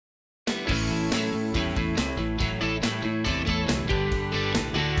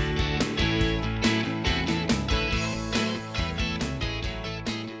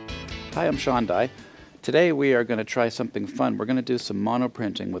Hi, I'm Sean Dye. Today we are going to try something fun. We're going to do some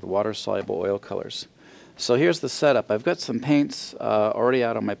monoprinting with water-soluble oil colors. So here's the setup. I've got some paints already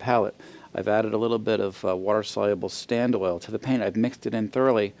out on my palette. I've added a little bit of water-soluble stand oil to the paint. I've mixed it in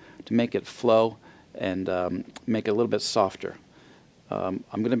thoroughly to make it flow and make it a little bit softer. I'm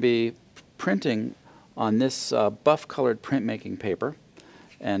going to be printing on this buff-colored printmaking paper,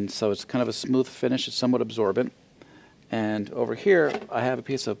 and so it's kind of a smooth finish. It's somewhat absorbent. And over here, I have a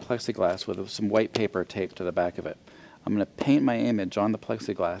piece of plexiglass with some white paper taped to the back of it. I'm going to paint my image on the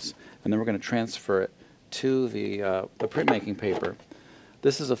plexiglass, and then we're going to transfer it to the printmaking paper.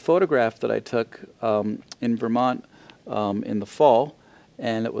 This is a photograph that I took in Vermont in the fall,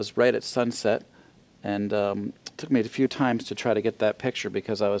 and it was right at sunset. And it took me a few times to try to get that picture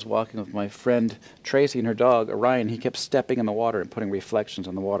because I was walking with my friend Tracy and her dog Orion. He kept stepping in the water and putting reflections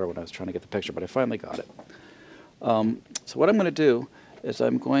on the water when I was trying to get the picture, but I finally got it. So what I'm going to do is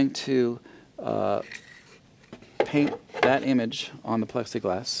I'm going to paint that image on the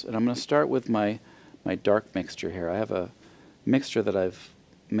plexiglass, and I'm going to start with my dark mixture here. I have a mixture that I've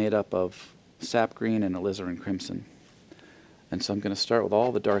made up of sap green and alizarin crimson. And so I'm going to start with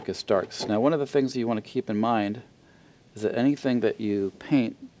all the darkest darks. Now, one of the things that you want to keep in mind is that anything that you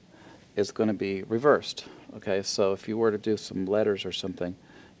paint is going to be reversed. Okay, so if you were to do some letters or something,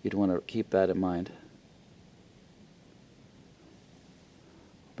 you'd want to keep that in mind.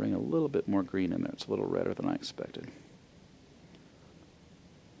 Bring a little bit more green in there. It's a little redder than I expected.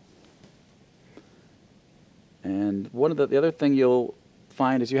 And one of the other thing you'll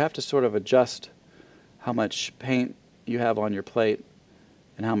find is you have to sort of adjust how much paint you have on your plate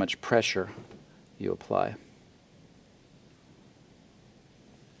and how much pressure you apply.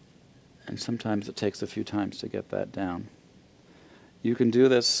 And sometimes it takes a few times to get that down. You can do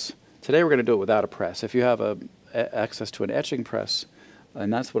this. Today we're going to do it without a press. If you have access to an etching press,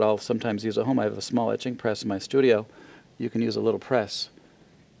 and that's what I'll sometimes use at home. I have a small etching press in my studio. You can use a little press.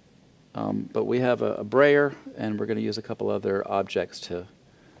 But we have a brayer, and we're going to use a couple other objects to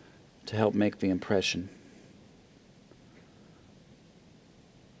help make the impression.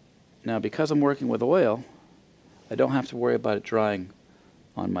 Now, because I'm working with oil, I don't have to worry about it drying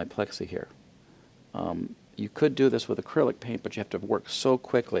on my plexi here. You could do this with acrylic paint, but you have to work so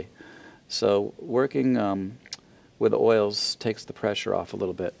quickly. So working with oils takes the pressure off a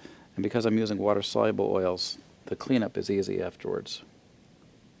little bit. And because I'm using water-soluble oils, the cleanup is easy afterwards.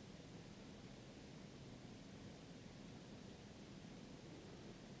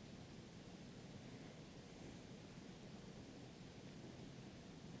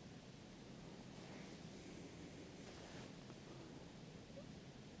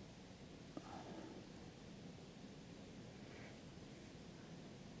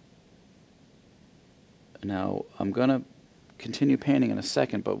 Now, I'm going to continue painting in a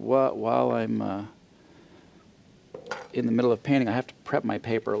second, but while I'm in the middle of painting, I have to prep my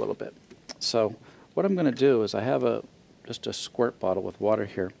paper a little bit. So what I'm going to do is I have just a squirt bottle with water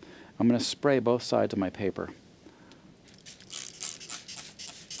here. I'm going to spray both sides of my paper.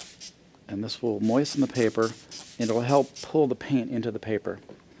 And this will moisten the paper, and it'll help pull the paint into the paper.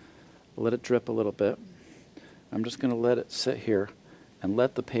 Let it drip a little bit. I'm just going to let it sit here and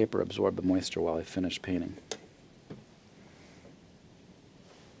let the paper absorb the moisture while I finish painting.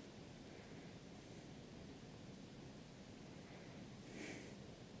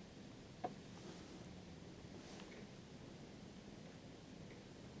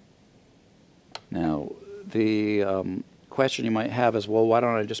 Now, the question you might have is, well, why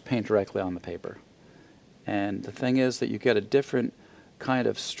don't I just paint directly on the paper? And the thing is that you get a different kind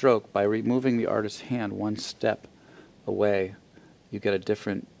of stroke by removing the artist's hand one step away. You get a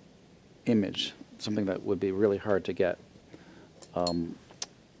different image, something that would be really hard to get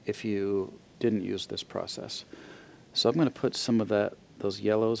if you didn't use this process. So I'm going to put some of those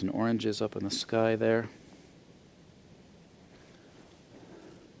yellows and oranges up in the sky there.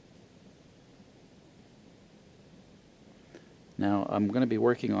 Now I'm going to be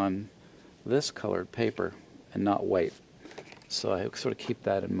working on this colored paper and not white, so I sort of keep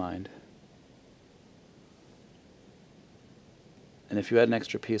that in mind. And if you had an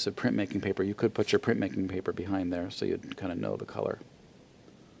extra piece of printmaking paper, you could put your printmaking paper behind there so you'd kind of know the color.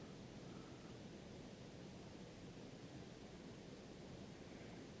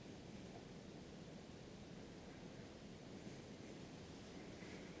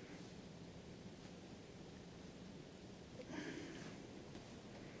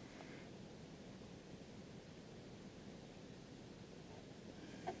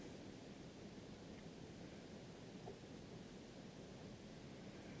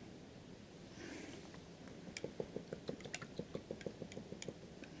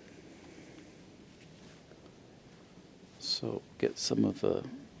 So get some of the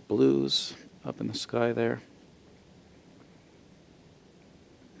blues up in the sky there.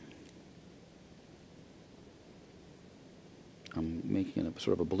 I'm making it a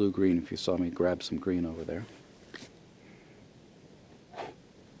sort of a blue-green if you saw me grab some green over there.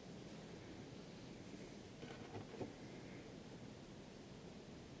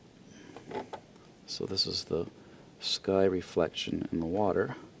 So this is the sky reflection in the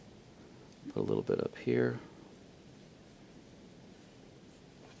water. Put a little bit up here.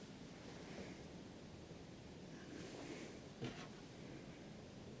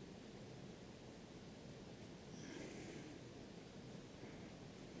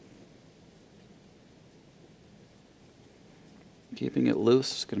 Keeping it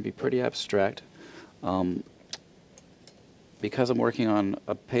loose is going to be pretty abstract. Because I'm working on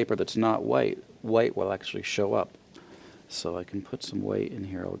a paper that's not white, white will actually show up. So I can put some white in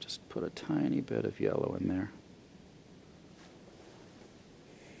here. I'll just put a tiny bit of yellow in there.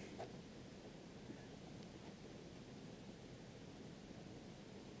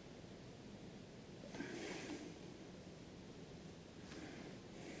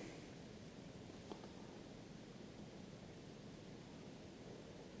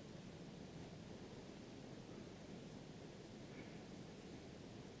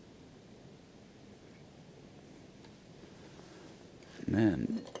 And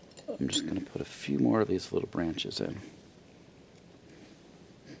then I'm just going to put a few more of these little branches in.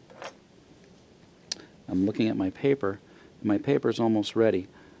 I'm looking at my paper. My paper's almost ready.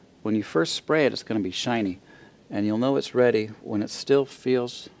 When you first spray it, it's going to be shiny. And you'll know it's ready when it still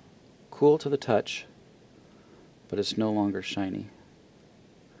feels cool to the touch, but it's no longer shiny.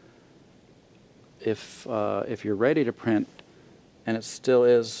 If you're ready to print and it still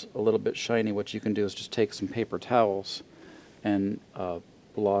is a little bit shiny, what you can do is just take some paper towels and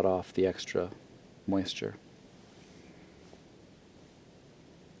blot off the extra moisture.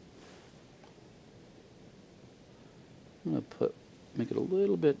 I'm going to make it a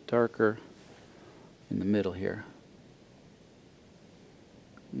little bit darker in the middle here.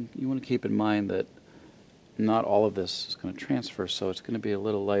 You want to keep in mind that not all of this is going to transfer, so it's going to be a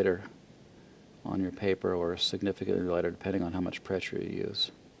little lighter on your paper, or significantly lighter depending on how much pressure you use.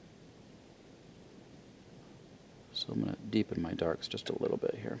 So I'm going to deepen my darks just a little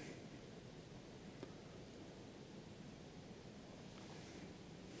bit here.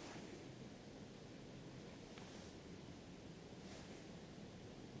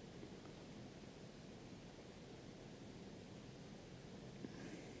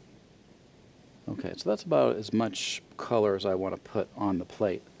 Okay, so that's about as much color as I want to put on the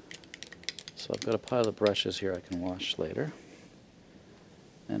plate. So I've got a pile of brushes here I can wash later.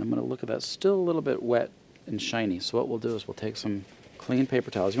 And I'm going to look at that, still a little bit wet and shiny. So what we'll do is we'll take some clean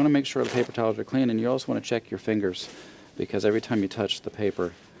paper towels. You want to make sure the paper towels are clean, and you also want to check your fingers, because every time you touch the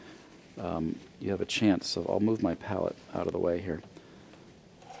paper, you have a chance. So I'll move my palette out of the way here.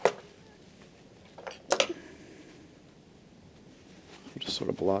 Just sort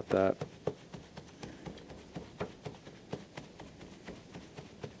of blot that.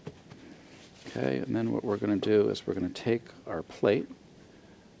 Okay, and then what we're going to do is we're going to take our plate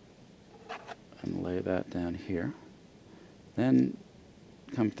and lay that down here. Then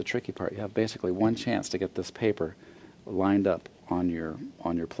comes the tricky part. You have basically one chance to get this paper lined up on your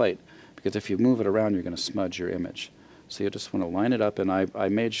plate, because if you move it around, you're going to smudge your image. So you just want to line it up, and I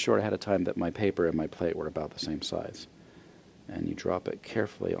made sure ahead of time that my paper and my plate were about the same size. And you drop it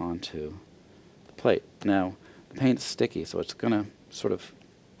carefully onto the plate. Now, the paint's sticky, so it's going to sort of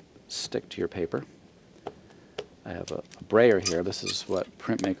stick to your paper. I have a brayer here. This is what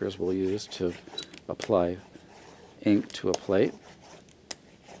printmakers will use to apply ink to a plate.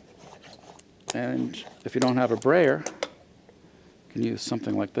 And if you don't have a brayer, you can use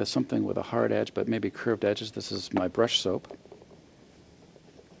something like this, something with a hard edge but maybe curved edges. This is my brush soap.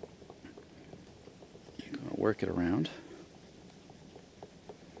 You're going to work it around.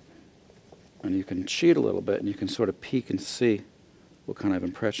 And you can cheat a little bit, and you can sort of peek and see what kind of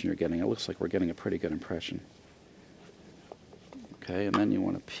impression you're getting. It looks like we're getting a pretty good impression. Okay, and then you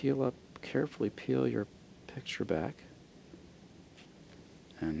want to carefully peel your picture back.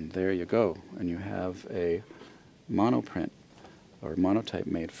 And there you go. And you have a monoprint, or monotype,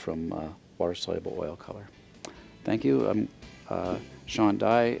 made from water-soluble oil color. Thank you. I'm Sean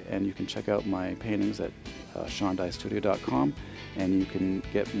Dye, and you can check out my paintings at SeanDyeStudio.com, and you can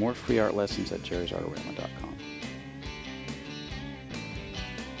get more free art lessons at jerrysartorama.com.